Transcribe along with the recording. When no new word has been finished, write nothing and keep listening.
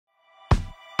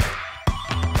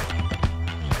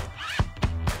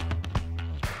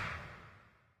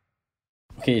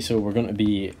Okay, so we're going to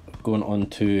be going on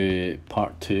to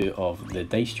part 2 of the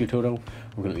dice tutorial.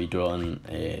 We're going to be drawing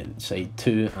side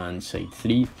 2 and side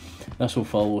 3. This will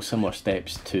follow similar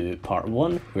steps to part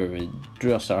 1, where we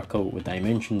drew a circle, we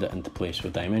dimensioned it into place,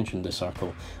 we dimensioned the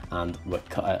circle, and we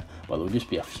cut it, but there'll just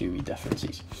be a few wee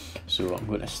differences. So I'm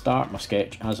going to start my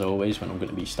sketch, as always, when I'm going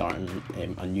to be starting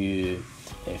a new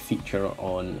feature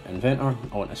on Inventor.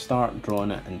 I want to start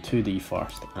drawing it in 2D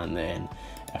first, and then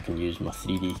I can use my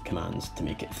 3D commands to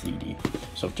make it 3D.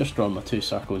 So I've just drawn my 2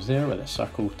 circles there with a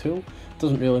circle tool.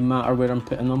 Doesn't really matter where I'm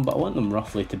putting them, but I want them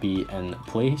roughly to be in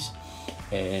place.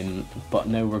 But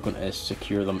now we're going to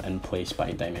secure them in place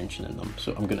by dimensioning them.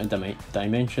 So I'm going to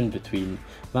dimension between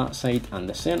that side and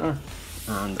the center,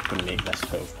 and I'm going to make this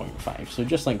 12.5. So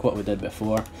just like what we did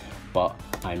before, but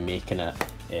I'm making it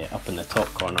up in the top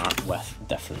corner with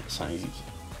different sizes.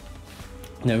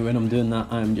 Now when I'm doing that,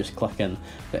 I'm just clicking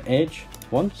the edge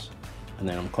once, and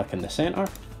then I'm clicking the center,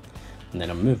 and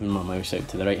then I'm moving my mouse out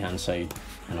to the right hand side,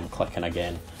 and I'm clicking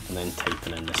again, and then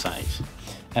typing in the size.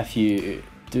 If you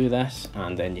do this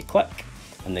and then you click,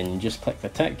 and then you just click the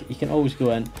tick, you can always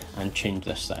go in and change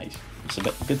this size. It's a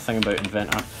good thing about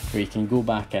Inventor, where you can go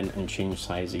back in and change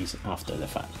sizes after the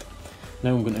fact.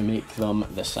 Now I'm going to make them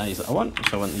the size that I want,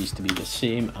 so I want these to be the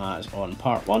same as on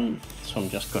part 1, so I'm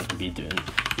just going to be doing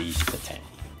these to 10.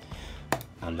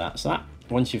 And that's that.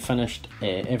 Once you've finished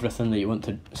everything that you want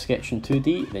to sketch in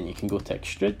 2D, then you can go to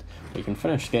extrude, or you can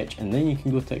finish sketch and then you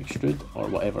can go to extrude, or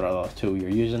whatever other tool you're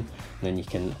using, and then you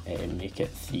can make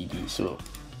it 3D. So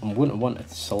I'm going to want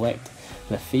to select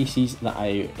the faces that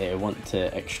I want to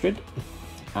extrude,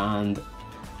 and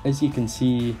as you can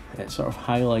see, it sort of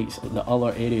highlights the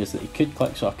other areas that you could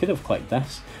click. So I could have clicked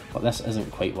this, but this isn't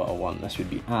quite what I want. This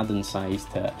would be adding size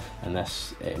to it, and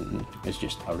this is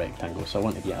just a rectangle, so I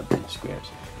want to be adding the squares.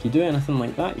 If you do anything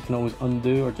like that, you can always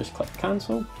undo or just click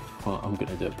cancel. Well, I'm going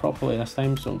to do it properly this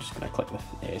time, so I'm just going to click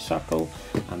the circle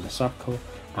and the circle,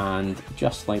 and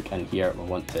just like in here, we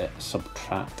want to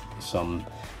subtract some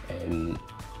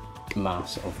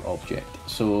mass of object.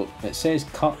 So it says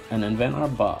cut in Inventor,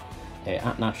 but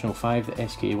at National 5, the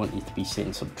SKA want you to be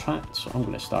saying subtract, so I'm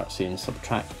going to start saying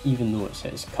subtract even though it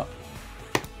says cut.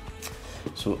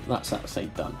 So that's that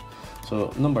side done.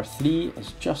 So number 3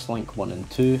 is just like 1 and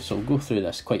 2, so we'll go through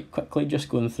this quite quickly, just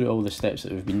going through all the steps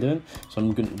that we've been doing. So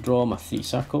I'm going to draw my 3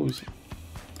 circles.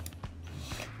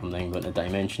 I'm then going to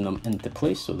dimension them into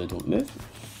place so they don't move.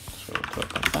 So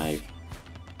 12.5,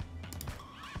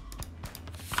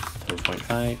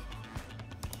 12.5.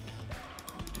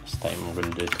 Time I'm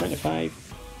going to do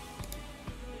 25,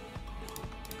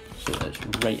 so that's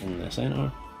right in the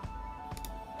center.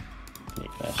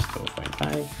 Make this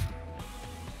 12.5,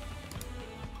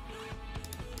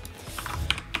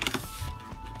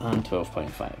 and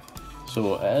 12.5.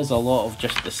 So it is a lot of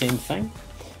just the same thing.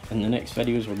 In the next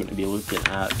videos we're going to be looking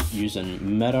at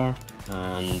using mirror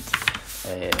and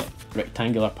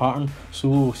rectangular pattern,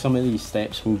 so some of these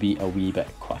steps will be a wee bit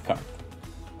quicker.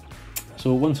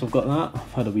 So once I've got that,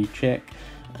 I've had a wee check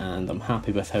and I'm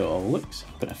happy with how it all looks.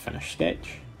 I'm going to finish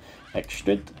sketch,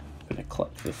 extrude, I'm going to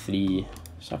click the 3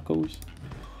 circles,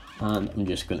 and I'm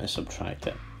just going to subtract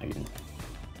it again.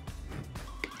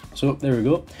 So there we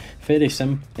go, very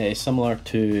similar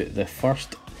to the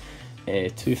first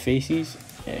 2 faces,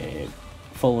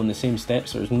 following the same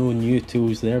steps. There's no new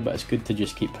tools there, but it's good to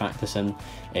just keep practicing,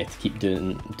 to keep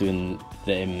doing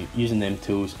them, using them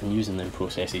tools and using them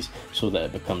processes so that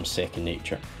it becomes second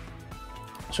nature.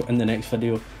 So in the next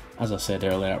video, as I said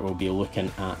earlier, we'll be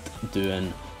looking at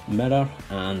doing mirror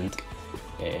and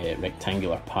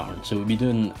rectangular pattern. So we'll be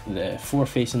doing the 4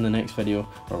 face in the next video,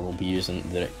 or we'll be using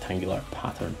the rectangular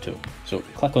pattern tool. So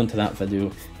click onto that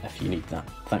video if you need that.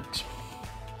 Thanks.